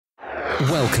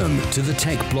Welcome to the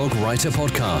Tech Blog Writer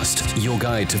Podcast, your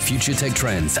guide to future tech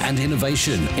trends and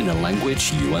innovation in a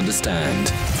language you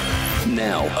understand.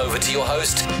 Now, over to your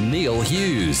host, Neil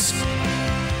Hughes.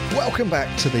 Welcome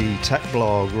back to the Tech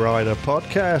Blog Writer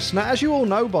Podcast. Now, as you all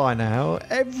know by now,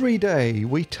 every day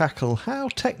we tackle how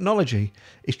technology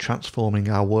is transforming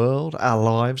our world, our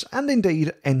lives, and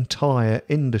indeed entire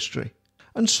industry.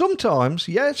 And sometimes,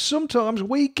 sometimes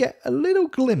we get a little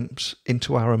glimpse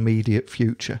into our immediate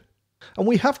future. And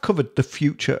we have covered the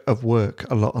future of work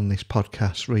a lot on this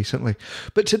podcast recently.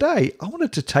 But today, I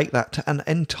wanted to take that to an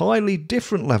entirely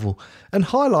different level and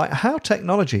highlight how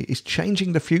technology is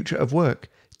changing the future of work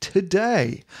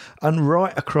today and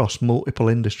right across multiple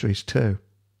industries too.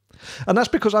 And that's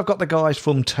because I've got the guys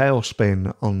from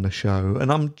Talespin on the show,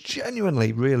 and I'm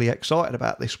genuinely really excited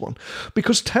about this one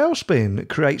because Talespin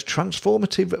creates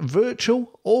transformative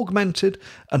virtual, augmented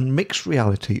and mixed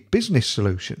reality business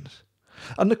solutions.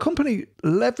 And the company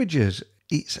leverages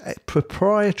its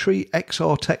proprietary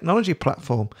XR technology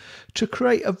platform to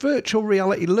create a virtual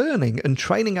reality learning and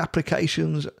training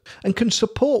applications and can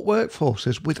support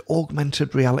workforces with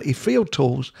augmented reality field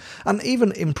tools and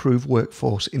even improve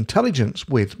workforce intelligence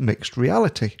with mixed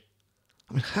reality.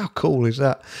 I mean, how cool is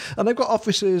that? And they've got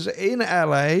offices in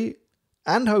LA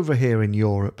and over here in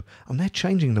Europe, and they're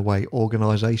changing the way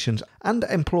organisations and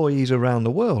employees around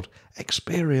the world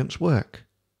experience work.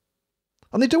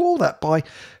 And they do all that by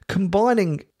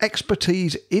combining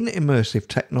expertise in immersive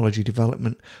technology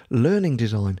development, learning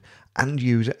design, and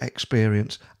user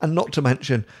experience, and not to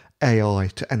mention AI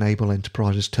to enable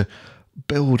enterprises to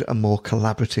build a more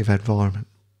collaborative environment.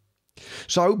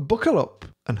 So buckle up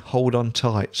and hold on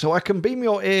tight so I can beam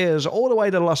your ears all the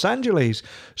way to Los Angeles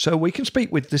so we can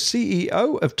speak with the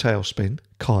CEO of Talespin,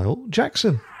 Kyle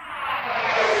Jackson.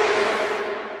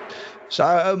 So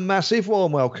a massive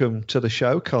warm welcome to the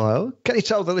show, Kyle. Can you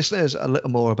tell the listeners a little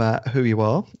more about who you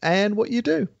are and what you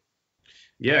do?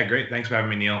 Yeah, great. Thanks for having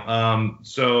me, Neil.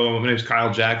 So my name is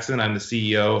Kyle Jackson. I'm the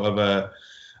CEO of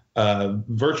a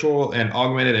virtual and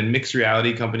augmented and mixed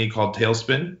reality company called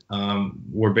Talespin.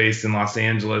 We're based in Los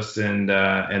Angeles and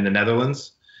the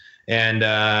Netherlands.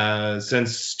 And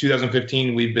since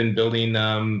 2015, we've been building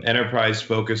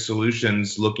enterprise-focused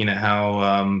solutions looking at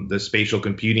how the spatial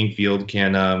computing field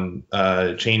can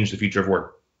change the future of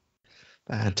work.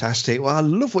 Fantastic. Well, I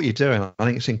love what you're doing. I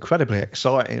think it's incredibly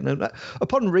exciting. And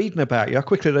upon reading about you, I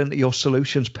quickly learned that your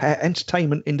solutions pair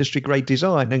entertainment industry-grade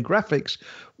design and graphics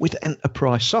with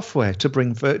enterprise software to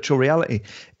bring virtual reality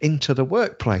into the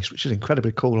workplace, which is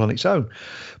incredibly cool on its own.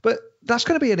 But that's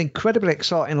going to be an incredibly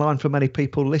exciting line for many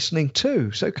people listening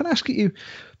too. So can I ask you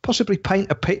possibly paint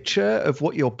a picture of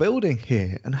what you're building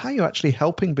here and how you're actually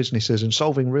helping businesses and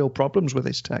solving real problems with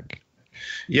this tech?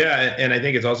 Yeah, and I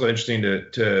think it's also interesting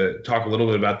to talk a little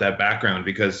bit about that background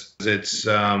because it's,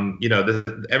 everything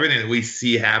that we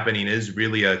see happening is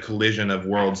really a collision of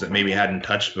worlds that maybe hadn't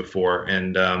touched before.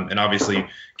 And obviously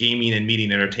gaming and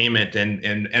media entertainment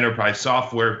and enterprise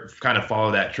software kind of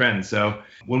follow that trend. So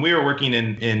when we were working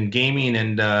in gaming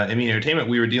and media entertainment,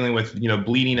 we were dealing with,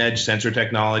 bleeding edge sensor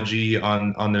technology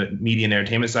on the media and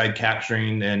entertainment side,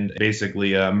 capturing and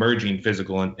basically merging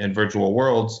physical and virtual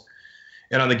worlds.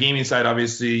 And on the gaming side,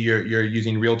 obviously, you're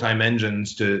using real-time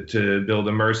engines to build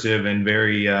immersive and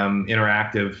very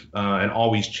interactive and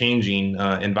always changing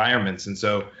environments. And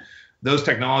so those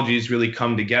technologies really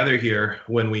come together here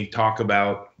when we talk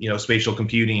about spatial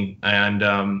computing and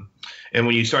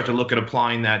when you start to look at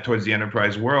applying that towards the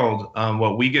enterprise world.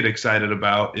 What we get excited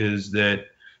about is that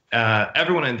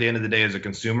everyone at the end of the day is a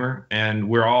consumer, and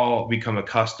we're all become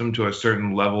accustomed to a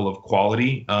certain level of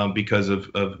quality because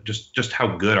of just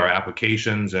how good our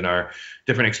applications and our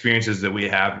different experiences that we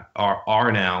have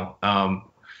are now.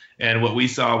 And what we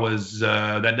saw was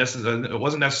that it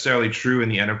wasn't necessarily true in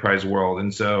the enterprise world.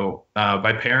 And so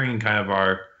by pairing kind of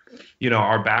our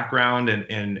background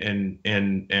and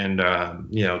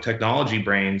technology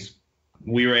brains,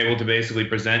 we were able to basically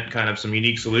present kind of some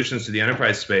unique solutions to the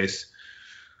enterprise space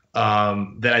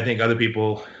that I think other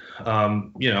people,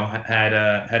 had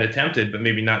attempted, but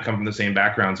maybe not come from the same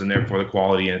backgrounds, and therefore the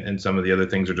quality and some of the other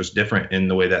things are just different in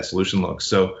the way that solution looks.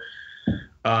 So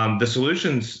the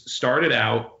solutions started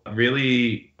out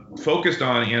really focused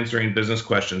on answering business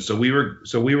questions. So we were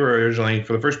originally,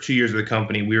 for the first 2 years of the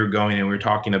company, we were going and we were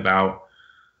talking about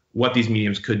what these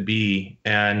mediums could be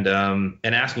and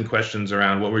asking questions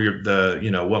around what were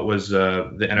what was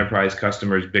the enterprise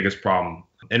customer's biggest problem.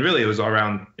 And really, it was all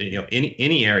around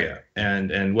any area,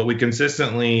 and what we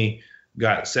consistently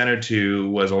got centered to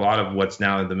was a lot of what's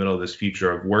now in the middle of this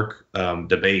future of work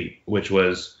debate, which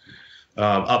was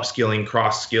upskilling,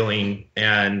 cross-skilling,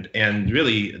 and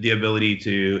really the ability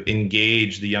to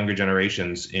engage the younger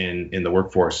generations in the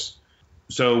workforce.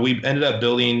 So we ended up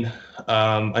building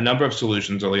a number of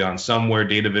solutions early on. Some were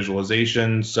data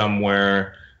visualization, some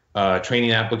were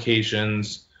training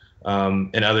applications,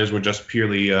 and others were just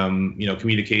purely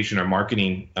communication or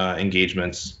marketing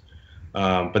engagements.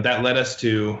 But that led us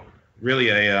to really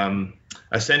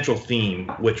a central theme,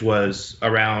 which was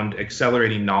around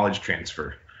accelerating knowledge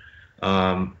transfer.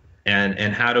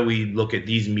 And how do we look at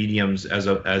these mediums as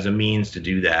a means to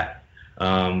do that?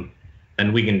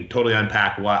 And we can totally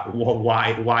unpack why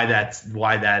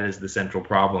that is the central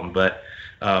problem. But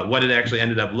what it actually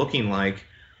ended up looking like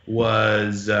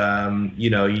was,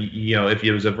 if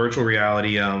it was a virtual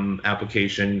reality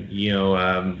application,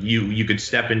 you could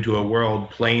step into a world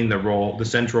playing the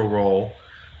central role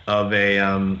of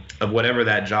of whatever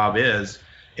that job is.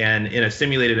 And in a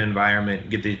simulated environment,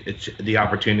 get the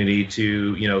opportunity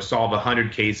to solve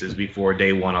 100 cases before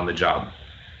day one on the job,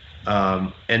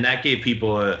 and that gave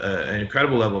people an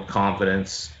incredible level of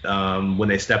confidence when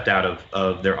they stepped out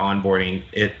of their onboarding.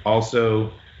 It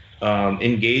also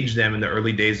engaged them in the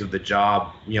early days of the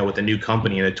job, with a new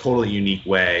company in a totally unique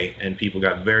way, and people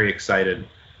got very excited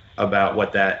about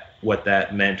what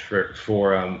that meant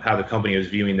for how the company was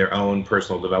viewing their own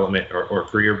personal development or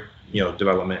career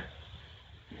development.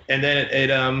 And then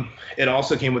it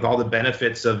also came with all the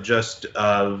benefits of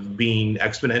being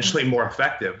exponentially more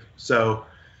effective. So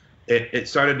it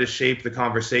started to shape the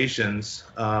conversations,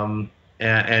 and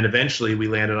eventually we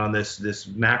landed on this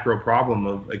macro problem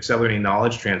of accelerating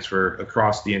knowledge transfer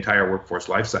across the entire workforce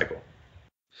lifecycle.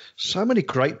 So many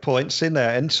great points in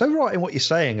there, and so right in what you're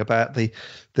saying about the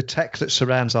tech that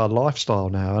surrounds our lifestyle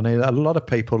now. I mean, a lot of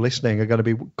people listening are going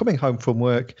to be coming home from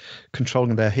work,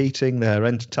 controlling their heating, their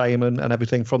entertainment, and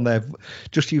everything from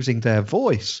just using their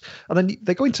voice. And then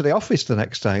they go into the office the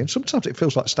next day, and sometimes it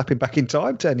feels like stepping back in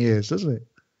time 10 years, doesn't it?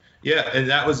 Yeah, and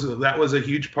that was a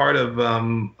huge part of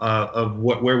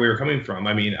where we were coming from.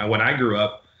 I mean, when I grew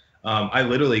up, I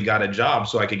literally got a job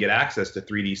so I could get access to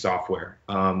 3D software,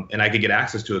 and I could get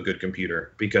access to a good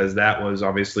computer, because that was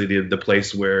obviously the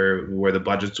place where the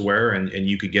budgets were, and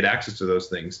you could get access to those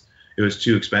things. It was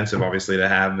too expensive, obviously, to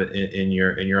have in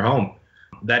your home.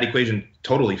 That equation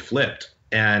totally flipped,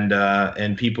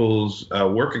 and people's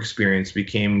work experience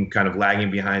became kind of lagging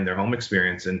behind their home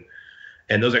experience, and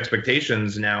those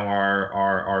expectations now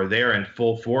are there in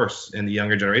full force in the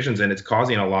younger generations, and it's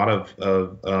causing a lot of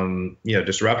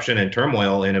disruption and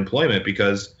turmoil in employment,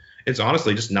 because it's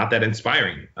honestly just not that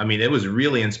inspiring. I mean, it was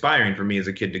really inspiring for me as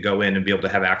a kid to go in and be able to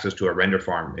have access to a render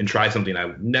farm and try something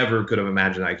I never could have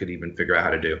imagined I could even figure out how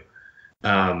to do.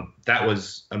 That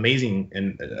was amazing,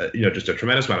 and just a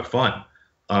tremendous amount of fun.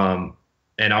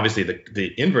 And obviously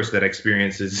the inverse of that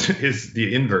experience is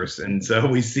the inverse. And so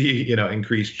we see,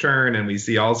 increased churn, and we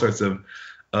see all sorts of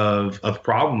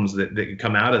problems that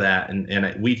come out of that.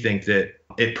 And we think that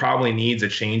it probably needs a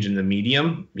change in the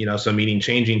medium, so meaning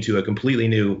changing to a completely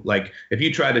new, like if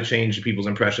you try to change people's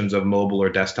impressions of mobile or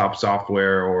desktop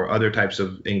software or other types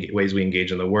of ways we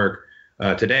engage in the work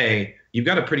today, you've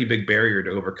got a pretty big barrier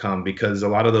to overcome, because a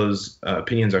lot of those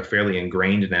opinions are fairly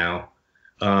ingrained now.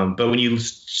 But when you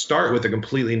start with a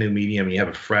completely new medium, you have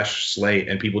a fresh slate,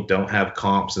 and people don't have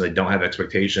comps and they don't have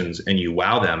expectations, and you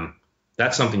wow them,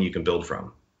 that's something you can build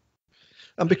from.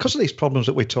 And because of these problems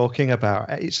that we're talking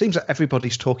about, it seems that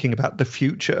everybody's talking about the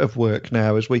future of work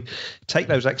now, as we take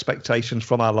those expectations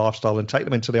from our lifestyle and take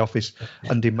them into the office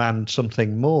and demand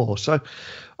something more. So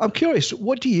I'm curious,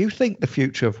 what do you think the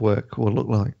future of work will look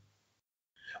like?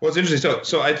 Well, it's interesting.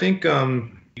 So I think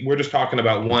we're just talking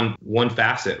about one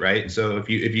facet, right? So if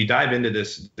you dive into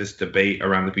this debate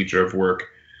around the future of work,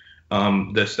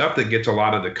 the stuff that gets a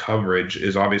lot of the coverage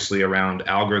is obviously around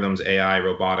algorithms, AI,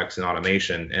 robotics, and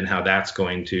automation, and how that's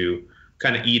going to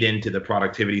kind of eat into the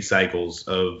productivity cycles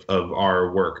of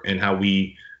our work, and how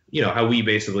we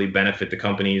basically benefit the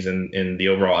companies in the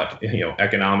overall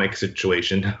economic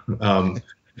situation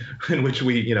in which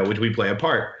we play a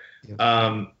part.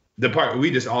 The part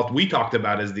we talked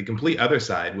about is the complete other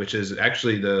side, which is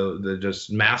actually the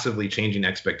just massively changing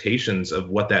expectations of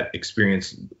what that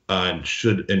experience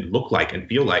should look like and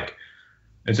feel like.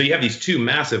 And so you have these two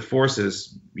massive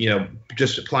forces,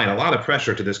 just applying a lot of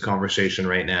pressure to this conversation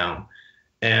right now.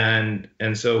 And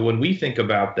so when we think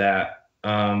about that,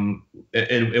 and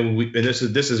this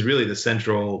is really the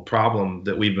central problem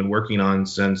that we've been working on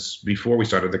since before we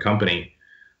started the company.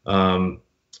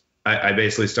 I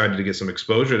basically started to get some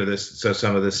exposure to this. So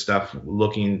some of this stuff,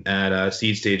 looking at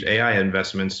seed stage AI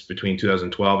investments between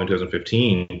 2012 and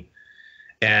 2015.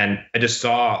 And I just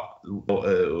saw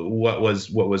what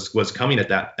was coming at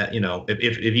that.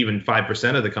 If even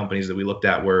 5% of the companies that we looked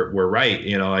at were right,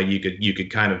 you could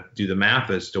kind of do the math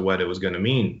as to what it was going to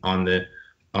mean on the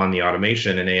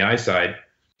automation and AI side.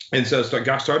 And so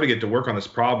started to get to work on this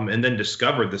problem, and then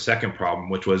discovered the second problem,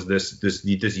 which was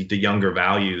the younger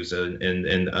values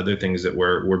and other things that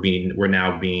were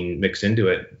now being mixed into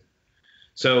it.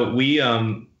 So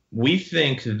we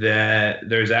think that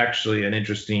there's actually an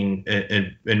interesting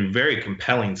and very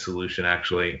compelling solution,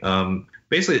 actually.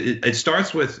 Basically, it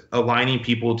starts with aligning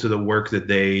people to the work that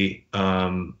they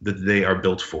are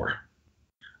built for.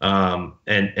 And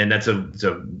it's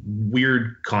a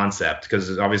weird concept,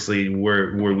 because obviously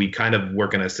we kind of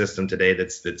work in a system today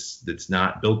that's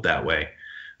not built that way.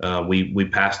 We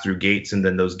pass through gates, and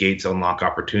then those gates unlock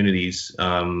opportunities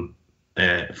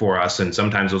for us, and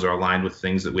sometimes those are aligned with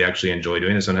things that we actually enjoy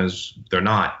doing, and sometimes they're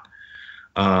not.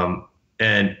 And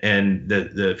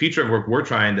the future of work we're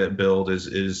trying to build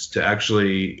is to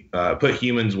actually put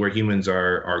humans where humans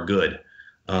are good.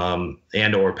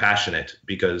 And or passionate,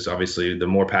 because obviously the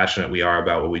more passionate we are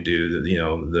about what we do,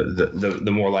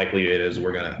 the more likely it is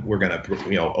we're gonna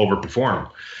overperform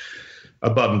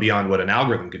above and beyond what an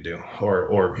algorithm could do,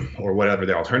 or whatever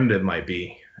the alternative might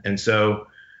be. And so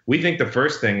we think the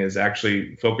first thing is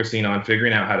actually focusing on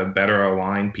figuring out how to better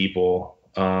align people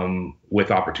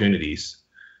with opportunities.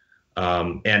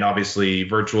 And obviously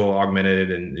virtual,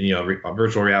 augmented, and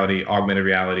virtual reality, augmented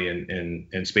reality,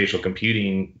 and spatial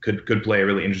computing could play a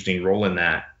really interesting role in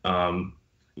that.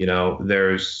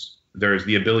 There's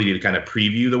the ability to kind of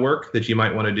preview the work that you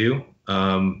might want to do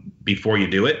before you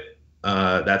do it.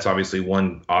 That's obviously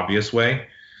one obvious way.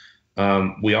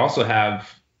 We also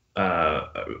have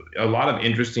a lot of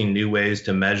interesting new ways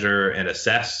to measure and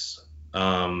assess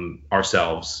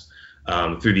ourselves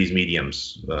through these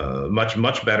mediums,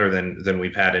 much better than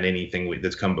we've had in anything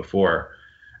that's come before.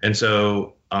 And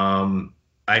so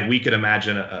we could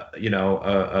imagine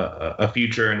a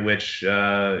future in which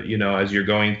as you're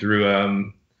going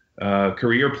through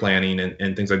career planning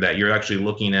and things like that, you're actually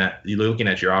looking at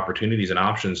your opportunities and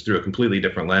options through a completely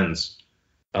different lens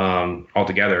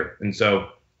altogether. And so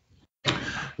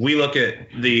we look at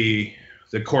the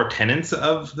core tenets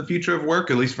of the future of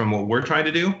work, at least from what we're trying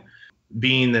to do,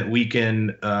 being that we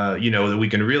can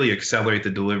really accelerate the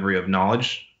delivery of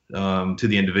knowledge to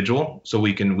the individual, so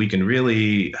we can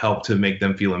really help to make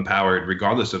them feel empowered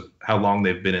regardless of how long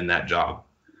they've been in that job.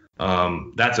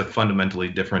 That's a fundamentally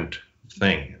different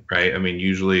thing, right? I mean,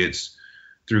 usually it's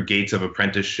through gates of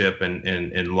apprenticeship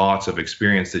and lots of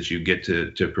experience that you get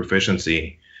to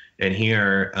proficiency. And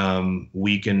here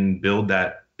we can build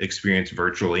that experience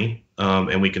virtually,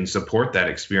 and we can support that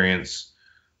experience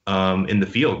in the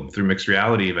field through mixed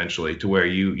reality eventually, to where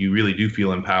you really do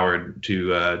feel empowered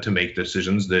to make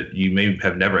decisions that you may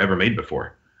have never ever made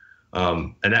before.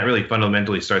 And that really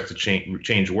fundamentally starts to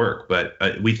change work. But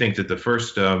we think that the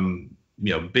first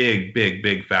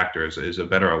big factor is a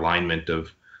better alignment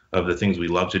of the things we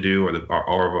love to do,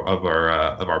 or of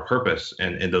our purpose,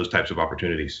 and those types of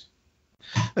opportunities.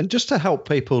 And just to help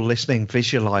people listening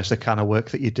visualize the kind of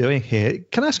work that you're doing here,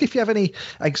 can I ask if you have any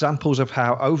examples of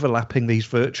how overlapping these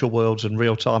virtual worlds and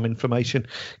real-time information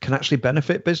can actually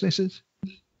benefit businesses?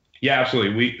 Yeah,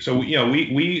 absolutely.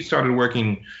 We started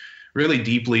working really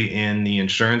deeply in the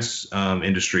insurance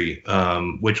industry,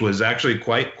 which was actually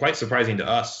quite surprising to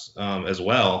us as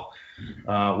well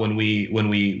when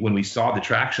we saw the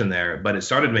traction there. But it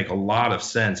started to make a lot of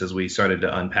sense as we started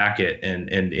to unpack it and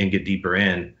get deeper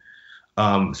in.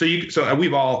 So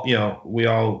we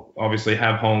all obviously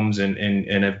have homes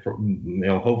and have,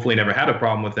 hopefully never had a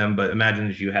problem with them, but imagine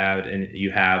that you have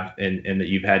and that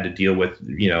you've had to deal with,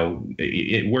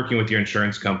 working with your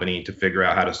insurance company to figure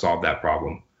out how to solve that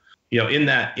problem. In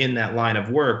that line of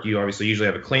work, you obviously usually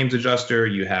have a claims adjuster,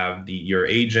 you have your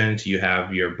agent, you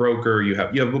have your broker, you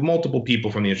have multiple people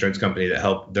from the insurance company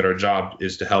that our job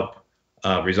is to help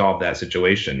resolve that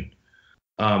situation.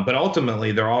 But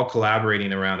ultimately, they're all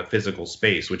collaborating around a physical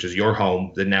space, which is your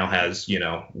home that now has,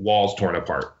 walls torn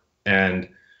apart and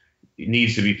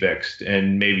needs to be fixed.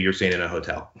 And maybe you're staying in a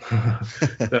hotel.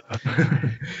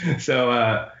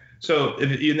 So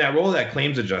in that role of that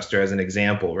claims adjuster, as an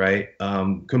example, right,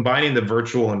 combining the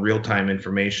virtual and real-time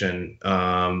information,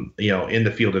 in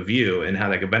the field of view and how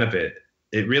that could benefit,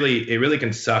 it really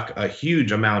can suck a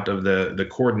huge amount of the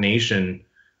coordination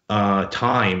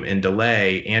time and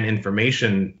delay and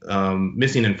information,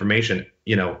 missing information,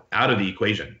 out of the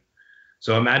equation.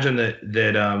 So imagine that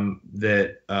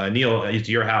Neil, it's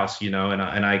your house, and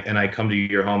I come to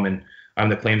your home and I'm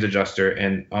the claims adjuster,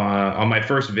 and on my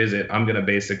first visit, I'm going to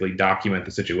basically document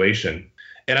the situation,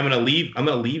 and I'm going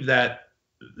to leave that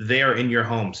they are in your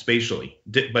home spatially,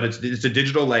 but it's a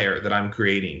digital layer that I'm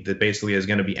creating that basically is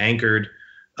going to be anchored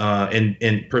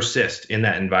and persist in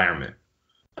that environment.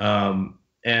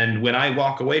 And when I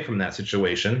walk away from that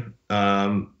situation,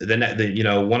 one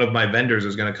of my vendors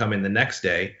is going to come in the next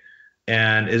day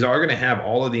and are going to have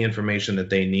all of the information that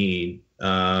they need,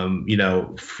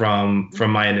 from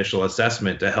my initial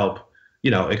assessment to help,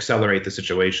 accelerate the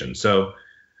situation. So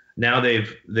now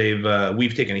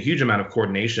we've taken a huge amount of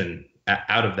coordination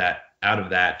out of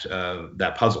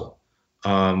that puzzle.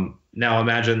 Now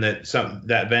imagine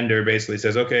that vendor basically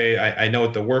says, okay, I know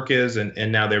what the work is,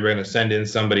 and now they're going to send in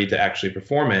somebody to actually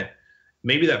perform it.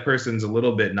 Maybe that person's a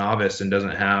little bit novice and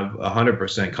doesn't have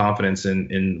 100% confidence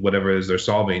in whatever it is they're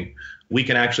solving. We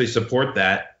can actually support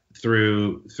that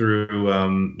through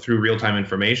real-time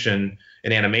information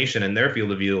and animation in their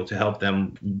field of view to help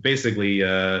them basically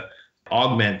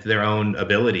augment their own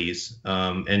abilities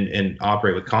and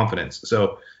operate with confidence.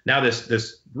 So now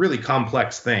this really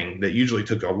complex thing that usually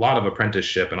took a lot of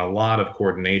apprenticeship and a lot of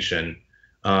coordination,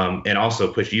 and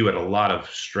also pushed you at a lot of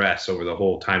stress over the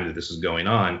whole time that this is going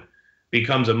on,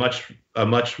 becomes a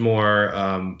much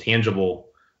more tangible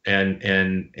and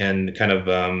kind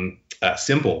of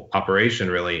simple operation,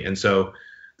 really. And so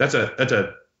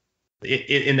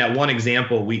in that one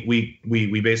example,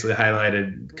 we basically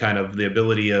highlighted kind of the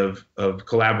ability of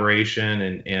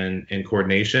collaboration and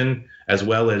coordination, as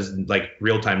well as like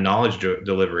real-time knowledge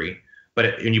delivery.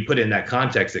 But when you put it in that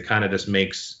context, it kind of just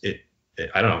makes it,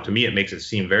 I don't know, to me, it makes it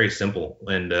seem very simple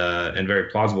and very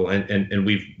plausible. And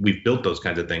we've built those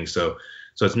kinds of things. So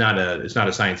it's not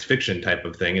a science fiction type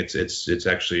of thing. It's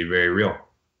actually very real.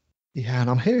 Yeah, and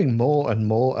I'm hearing more and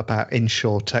more about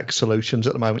insurtech solutions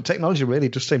at the moment. Technology really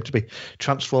does seem to be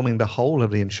transforming the whole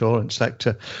of the insurance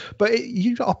sector. But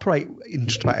you operate in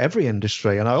just about every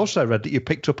industry. And I also read that you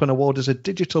picked up an award as a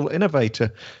digital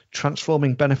innovator,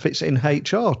 transforming benefits in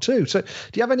HR too. So do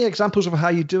you have any examples of how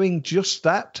you're doing just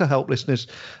that to help listeners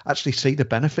actually see the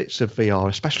benefits of VR,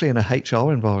 especially in a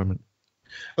HR environment?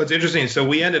 Well, it's interesting. So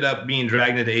we ended up being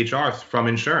dragged into HR from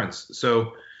insurance.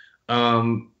 So,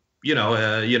 I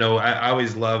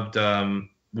always loved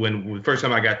when the first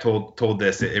time I got told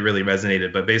this, it really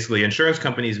resonated. But basically, insurance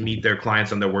companies meet their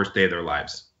clients on the worst day of their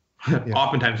lives. Yeah.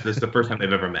 Oftentimes, this is the first time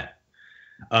they've ever met.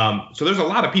 So there's a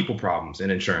lot of people problems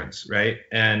in insurance, right?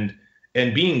 And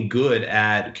being good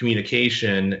at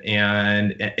communication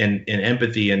and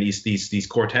empathy and these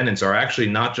core tenets are actually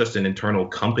not just an internal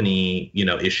company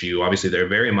issue. Obviously, they're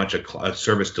very much a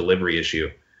service delivery issue.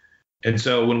 And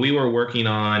so when we were working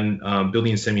on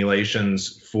building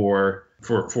simulations for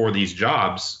these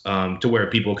jobs to where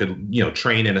people could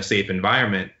train in a safe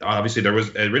environment, obviously there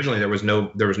was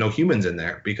no humans in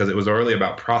there because it was really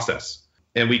about process.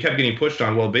 And we kept getting pushed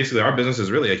on, well, basically our business is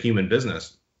really a human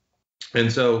business.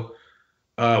 And so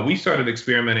we started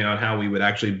experimenting on how we would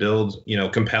actually build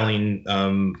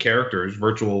compelling characters,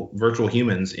 virtual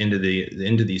humans into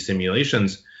these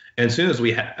simulations. And as soon as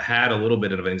we had a little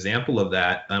bit of an example of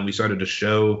that, we started to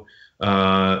show,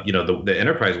 the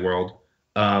enterprise world,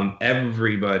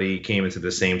 everybody came into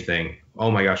the same thing.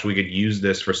 Oh my gosh, we could use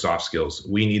this for soft skills.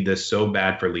 We need this so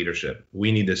bad for leadership.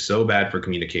 We need this so bad for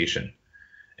communication.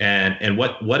 And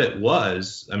what it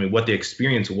was, what the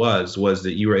experience was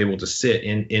that you were able to sit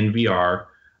in VR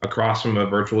across from a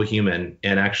virtual human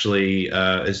and actually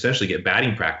essentially get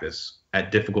batting practice at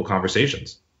difficult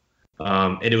conversations.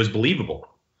 And it was believable.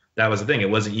 That was the thing. It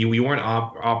wasn't you weren't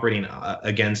operating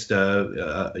against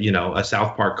a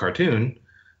South Park cartoon.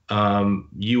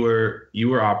 You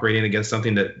were operating against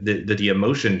something that the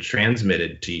emotion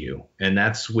transmitted to you. And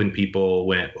that's when people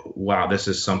went, wow, this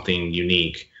is something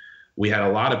unique. We had a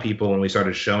lot of people when we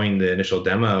started showing the initial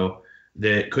demo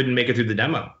that couldn't make it through the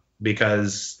demo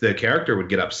because the character would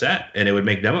get upset and it would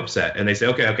make them upset. And they say,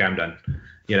 okay, I'm done.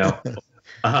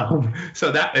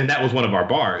 So that was one of our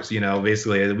bars,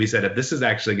 basically we said, if this is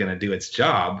actually going to do its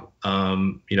job,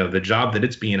 the job that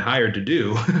it's being hired to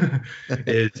do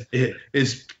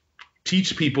is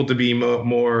teach people to be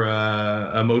more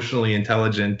emotionally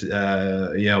intelligent,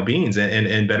 beings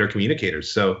and better communicators.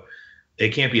 So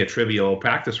it can't be a trivial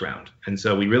practice round. And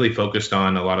so we really focused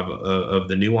on a lot of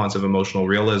the nuance of emotional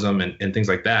realism and things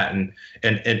like that. And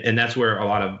that's where a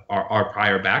lot of our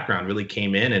prior background really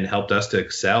came in and helped us to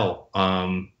excel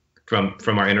from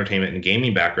our entertainment and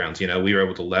gaming backgrounds. We were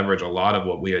able to leverage a lot of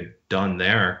what we had done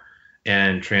there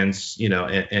and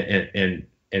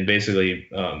and basically,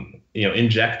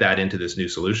 inject that into this new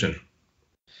solution.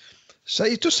 So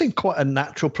it does seem quite a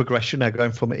natural progression now,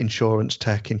 going from insurance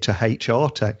tech into HR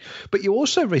tech. But you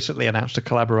also recently announced a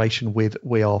collaboration with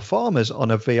We Are Farmers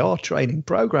on a VR training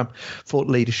program for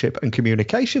leadership and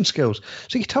communication skills. So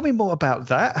can you tell me more about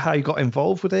that, how you got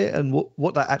involved with it, and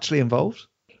what that actually involves?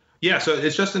 Yeah, so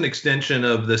it's just an extension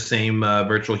of the same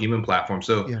virtual human platform.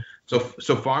 So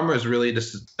farmers really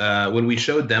just when we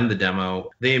showed them the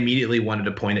demo, they immediately wanted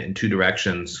to point it in two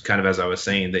directions. Kind of as I was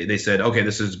saying, they said, okay,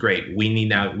 this is great. We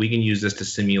can use this to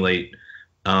simulate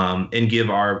and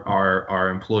give our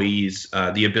employees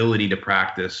the ability to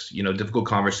practice, difficult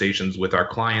conversations with our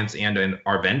clients and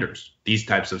our vendors. These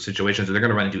types of situations that they're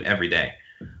going to run into every day.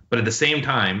 But at the same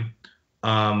time,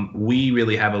 we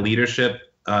really have a leadership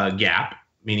gap.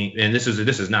 Meaning, and this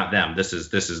is not them. This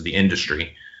is the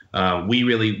industry. We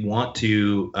really want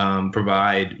to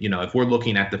provide, if we're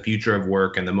looking at the future of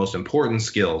work and the most important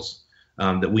skills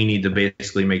that we need to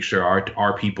basically make sure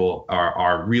our people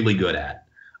are really good at.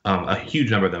 A huge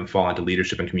number of them fall into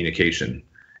leadership and communication.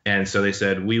 And so they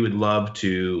said, we would love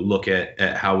to look at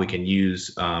how we can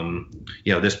use,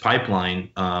 this pipeline,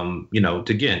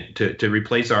 to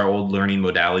replace our old learning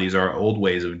modalities, our old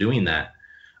ways of doing that.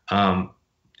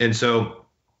 And so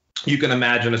you can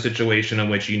imagine a situation in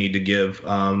which you need to give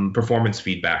performance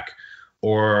feedback,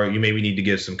 or you maybe need to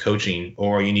give some coaching,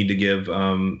 or you need to give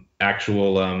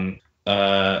actual,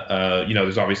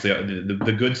 there's obviously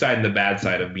the good side and the bad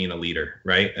side of being a leader,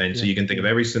 right? And so you can think of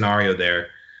every scenario there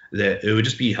that it would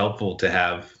just be helpful to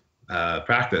have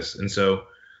practice. And so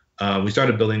we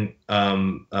started building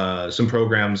some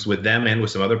programs with them and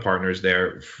with some other partners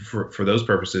there for those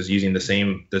purposes, using the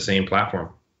same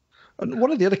platform. And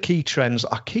one of the other key trends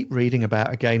I keep reading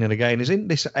about again and again is in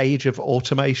this age of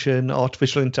automation,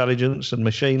 artificial intelligence, and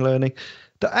machine learning,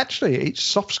 that actually it's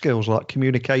soft skills like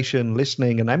communication,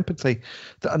 listening, and empathy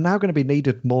that are now going to be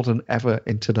needed more than ever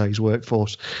in today's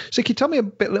workforce. So can you tell me a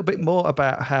little bit more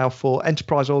about how for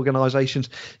enterprise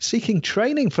organizations seeking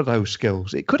training for those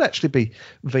skills, it could actually be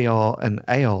VR and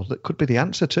AR that could be the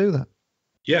answer to that?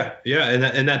 Yeah,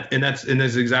 and that's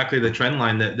exactly the trend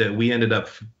line that we ended up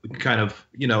kind of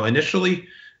initially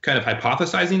kind of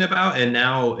hypothesizing about, and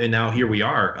now here we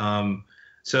are.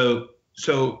 So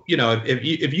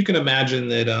if you can imagine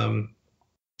that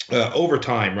over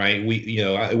time, right?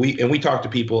 We talk to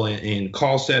people in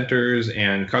call centers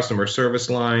and customer service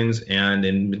lines and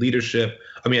in leadership.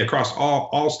 I mean, across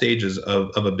all stages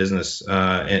of a business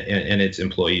and its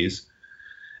employees.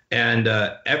 And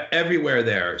everywhere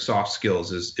there, soft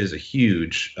skills is a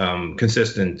huge,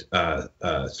 consistent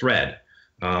thread.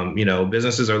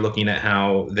 Businesses are looking at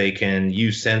how they can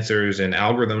use sensors and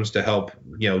algorithms to help,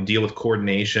 deal with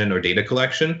coordination or data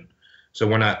collection. So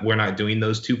we're not doing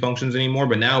those two functions anymore,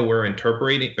 but now we're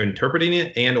interpreting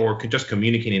it and or just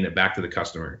communicating it back to the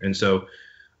customer. And so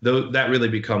that really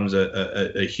becomes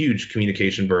a huge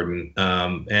communication burden.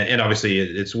 And obviously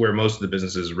it's where most of the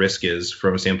business's risk is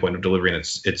from a standpoint of delivering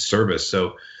its service.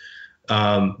 So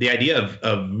the idea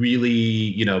of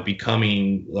really,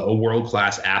 becoming a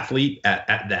world-class athlete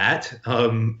at that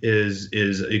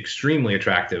is extremely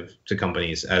attractive to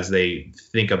companies as they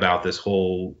think about this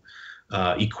whole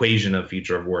equation of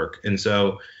future of work. And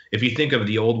so if you think of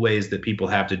the old ways that people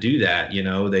have to do that,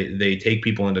 they take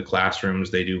people into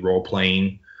classrooms, they do role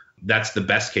playing. That's the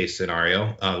best case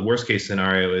scenario. Worst case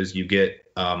scenario is you get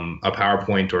a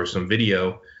PowerPoint or some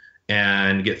video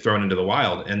and get thrown into the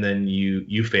wild, and then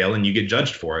you fail and you get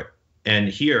judged for it. And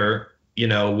here,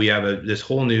 we have this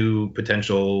whole new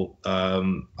potential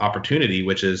opportunity,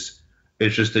 which is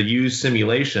it's just to use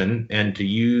simulation and to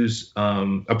use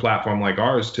a platform like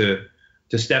ours to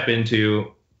step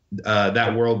into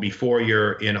that world before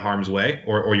you're in harm's way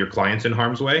or your client's in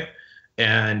harm's way,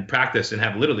 and practice and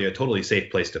have literally a totally safe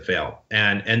place to fail,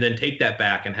 and then take that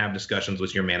back and have discussions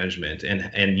with your management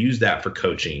and use that for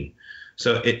coaching.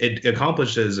 So it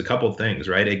accomplishes a couple of things,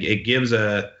 right? It gives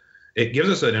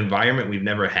us an environment we've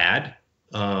never had,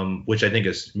 which I think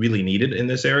is really needed in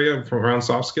this area around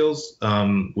soft skills,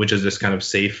 which is this kind of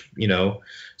safe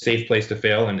place to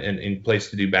fail and place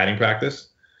to do batting practice.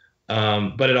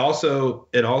 But it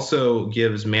also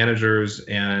gives managers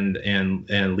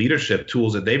and leadership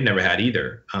tools that they've never had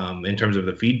either, in terms of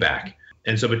the feedback.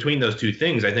 And so between those two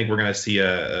things, I think we're going to see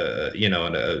an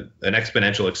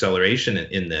exponential acceleration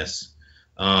in this.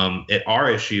 Our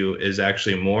issue is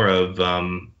actually more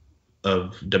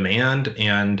of demand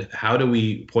and how do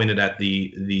we point it at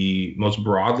the most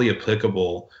broadly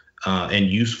applicable and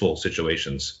useful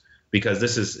situations. Because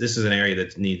this is an area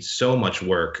that needs so much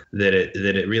work that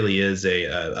it really is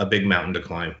a big mountain to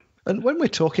climb. And when we're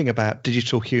talking about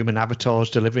digital human avatars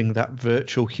delivering that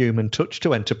virtual human touch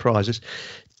to enterprises,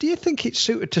 do you think it's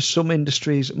suited to some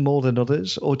industries more than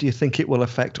others, or do you think it will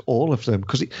affect all of them?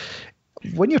 Because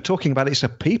when you're talking about it's a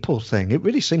people thing, it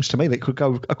really seems to me that it could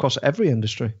go across every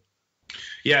industry.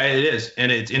 Yeah, it is.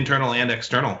 And it's internal and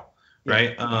external,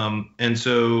 right? And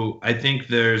so I think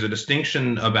there's a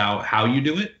distinction about how you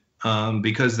do it,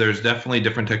 because there's definitely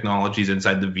different technologies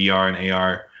inside the VR and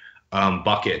AR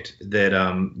bucket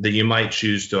that you might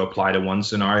choose to apply to one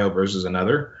scenario versus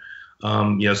another.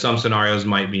 Some scenarios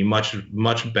might be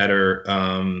much better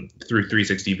through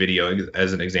 360 video,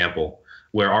 as an example,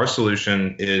 where our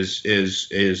solution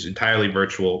is entirely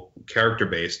virtual, character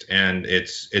based, and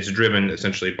it's driven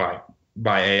essentially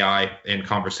by AI and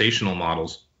conversational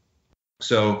models.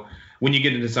 So when you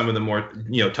get into some of the more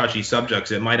touchy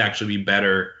subjects, it might actually be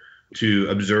better to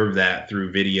observe that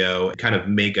through video, kind of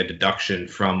make a deduction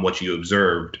from what you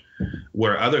observed,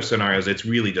 where other scenarios, it's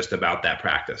really just about that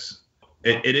practice.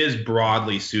 It is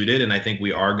broadly suited, and I think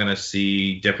we are going to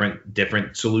see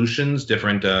different solutions,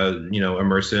 different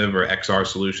immersive or XR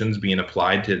solutions being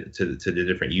applied to the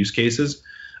different use cases.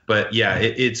 But yeah,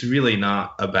 it's really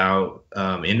not about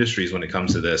industries when it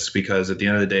comes to this, because at the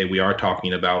end of the day, we are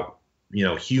talking about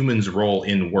humans' role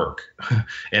in work,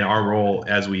 and our role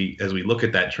as we look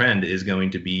at that trend is going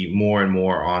to be more and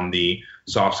more on the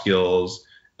soft skills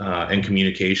and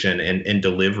communication and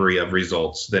delivery of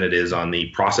results than it is on the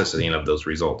processing of those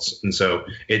results. And so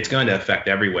it's going to affect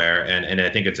everywhere, and I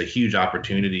think it's a huge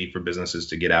opportunity for businesses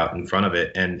to get out in front of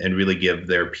it and really give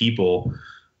their people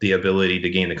the ability to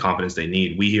gain the confidence they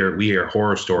need. We hear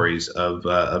horror stories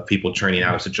of people churning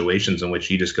out of situations in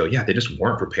which you just go, yeah, they just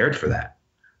weren't prepared for that.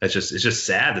 It's just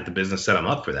sad that the business set them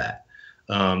up for that.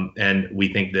 And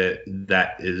we think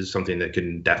that is something that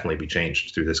can definitely be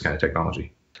changed through this kind of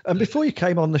technology. And before you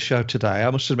came on the show today, I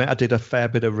must admit I did a fair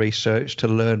bit of research to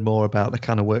learn more about the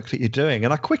kind of work that you're doing.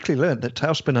 And I quickly learned that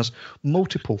Talespin has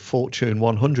multiple Fortune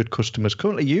 100 customers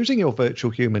currently using your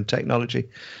virtual human technology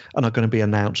and are going to be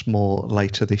announced more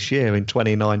later this year in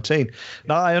 2019.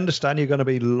 Now, I understand you're going to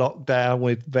be locked down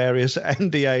with various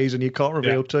NDAs and you can't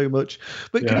reveal too much.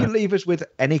 But can you leave us with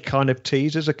any kind of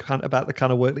teasers about the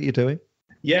kind of work that you're doing?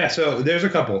 Yeah, so there's a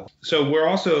couple. So we're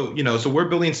also, we're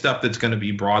building stuff that's going to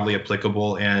be broadly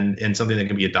applicable and something that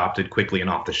can be adopted quickly and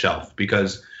off the shelf.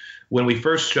 Because when we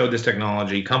first showed this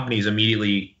technology, companies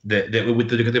immediately, with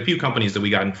the few companies that we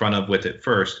got in front of with it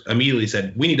first, immediately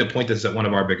said, we need to point this at one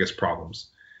of our biggest problems.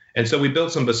 And so we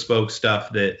built some bespoke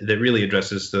stuff that really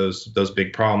addresses those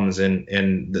big problems,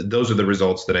 and those are the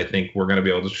results that I think we're going to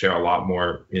be able to share a lot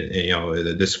more,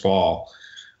 this fall.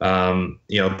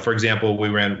 For example,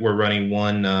 we're running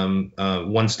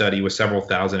one study with several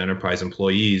thousand enterprise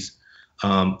employees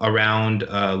around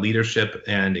leadership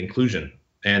and inclusion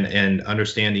and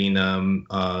understanding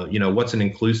what's an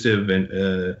inclusive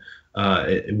and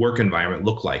work environment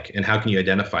look like, and how can you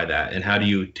identify that, and how do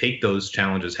you take those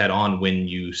challenges head on when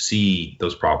you see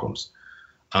those problems.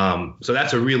 So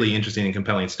that's a really interesting and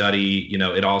compelling study.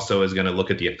 It also is going to look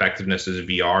at the effectiveness of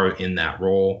VR in that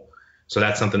role. So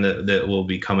that's something that will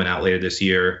be coming out later this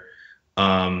year.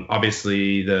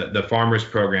 Obviously, the farmers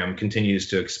program continues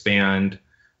to expand.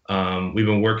 We've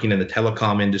been working in the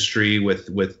telecom industry with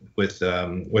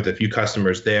a few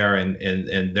customers there,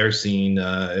 and they're seeing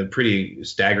pretty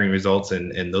staggering results,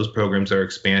 and those programs are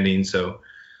expanding. So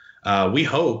we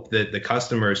hope that the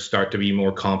customers start to be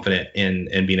more confident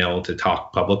in being able to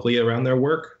talk publicly around their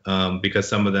work, because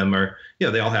some of them are,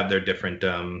 they all have their different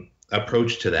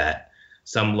approach to that.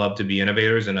 Some love to be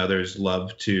innovators, and others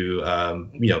love to,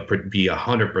 be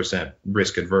 100%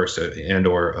 risk adverse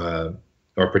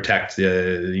or protect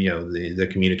the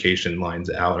communication lines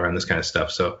out around this kind of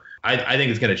stuff. So I think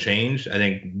it's going to change. I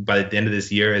think by the end of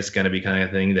this year, it's going to be kind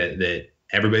of thing that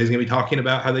everybody's going to be talking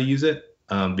about how they use it,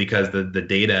 because the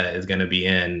data is going to be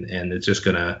in, and it's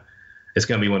going to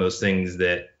be one of those things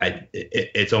that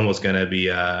it's almost going to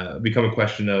be become a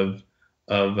question of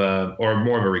or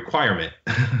more of a requirement,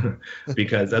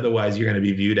 because otherwise you're going to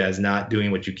be viewed as not doing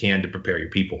what you can to prepare your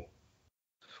people.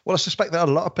 Well, I suspect that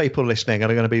a lot of people listening are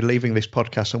going to be leaving this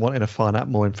podcast and wanting to find out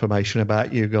more information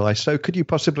about you guys. So could you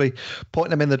possibly point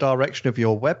them in the direction of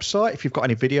your website, if you've got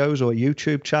any videos or a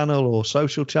YouTube channel or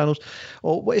social channels?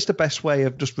 Or what is the best way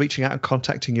of just reaching out and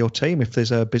contacting your team if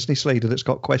there's a business leader that's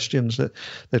got questions that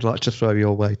they'd like to throw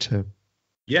your way too?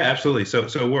 Yeah, absolutely. So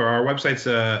our website's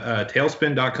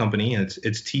talespin.company, and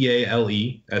it's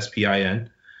TALESPIN.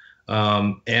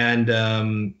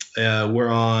 We're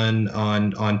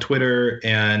on Twitter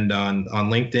and on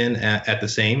LinkedIn at the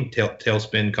same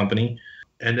Talespin Company.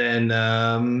 And then,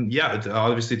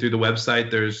 obviously through the website,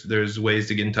 there's ways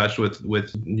to get in touch with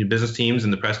your business teams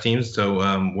and the press teams. So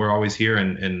we're always here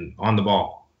and on the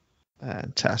ball.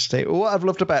 Fantastic. Well, what I've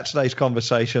loved about today's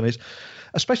conversation is,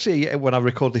 especially when I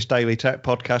record this daily tech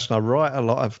podcast and I write a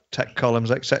lot of tech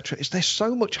columns, etc., is there's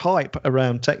so much hype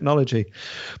around technology,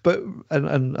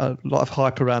 and a lot of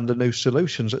hype around the new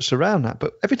solutions that surround that.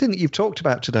 But everything that you've talked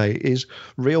about today is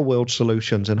real world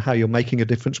solutions and how you're making a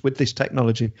difference with this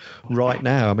technology right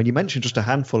now. I mean, you mentioned just a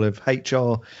handful of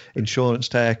HR, insurance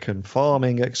tech, and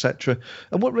farming, etc.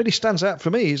 And what really stands out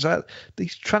for me is that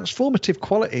these transformative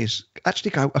qualities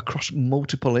actually go across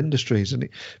multiple industries, and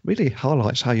it really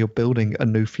highlights how you're building a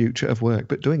new future of work,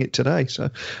 but doing it today. So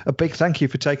a big thank you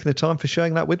for taking the time for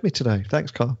sharing that with me today.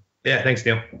 Thanks, Carl. Yeah, thanks,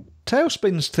 Neil.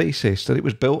 Talespin's thesis that it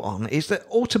was built on is that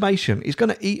automation is going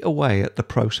to eat away at the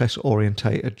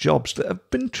process-orientated jobs that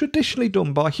have been traditionally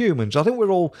done by humans. I think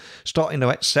we're all starting to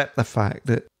accept the fact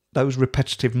that those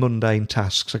repetitive, mundane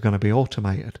tasks are going to be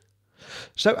automated.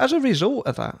 So as a result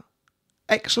of that,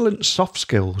 excellent soft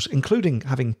skills, including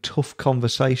having tough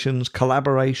conversations,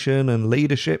 collaboration and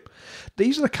leadership,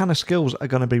 these are the kind of skills that are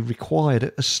going to be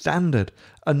required as standard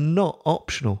and not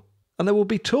optional. And there will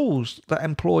be tools that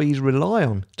employees rely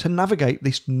on to navigate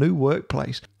this new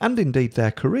workplace and indeed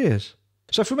their careers.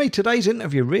 So for me, today's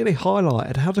interview really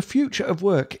highlighted how the future of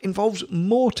work involves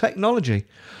more technology,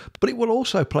 but it will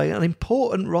also play an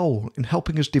important role in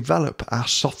helping us develop our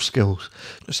soft skills.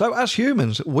 So as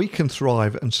humans, we can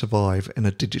thrive and survive in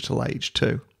a digital age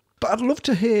too. But I'd love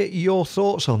to hear your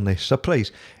thoughts on this. So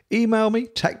please email me,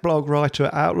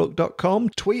 techblogwriter@outlook.com,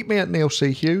 tweet me at Neil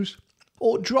C. Hughes,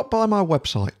 or drop by my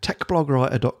website,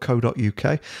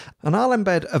 techblogwriter.co.uk, and I'll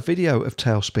embed a video of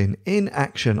Talespin in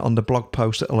action on the blog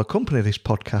post that will accompany this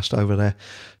podcast over there,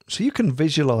 so you can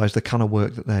visualise the kind of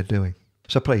work that they're doing.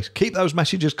 So please, keep those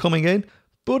messages coming in.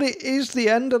 But it is the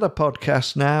end of the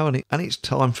podcast now, and it's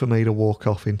time for me to walk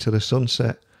off into the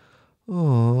sunset.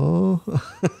 Oh,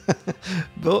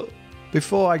 but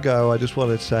before I go, I just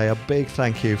wanted to say a big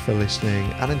thank you for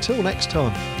listening, and until next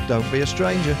time, don't be a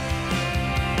stranger.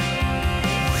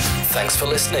 Thanks for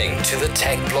listening to the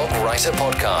Tech Blog Writer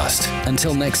Podcast.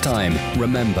 Until next time,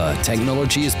 remember,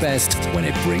 technology is best when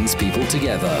it brings people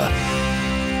together.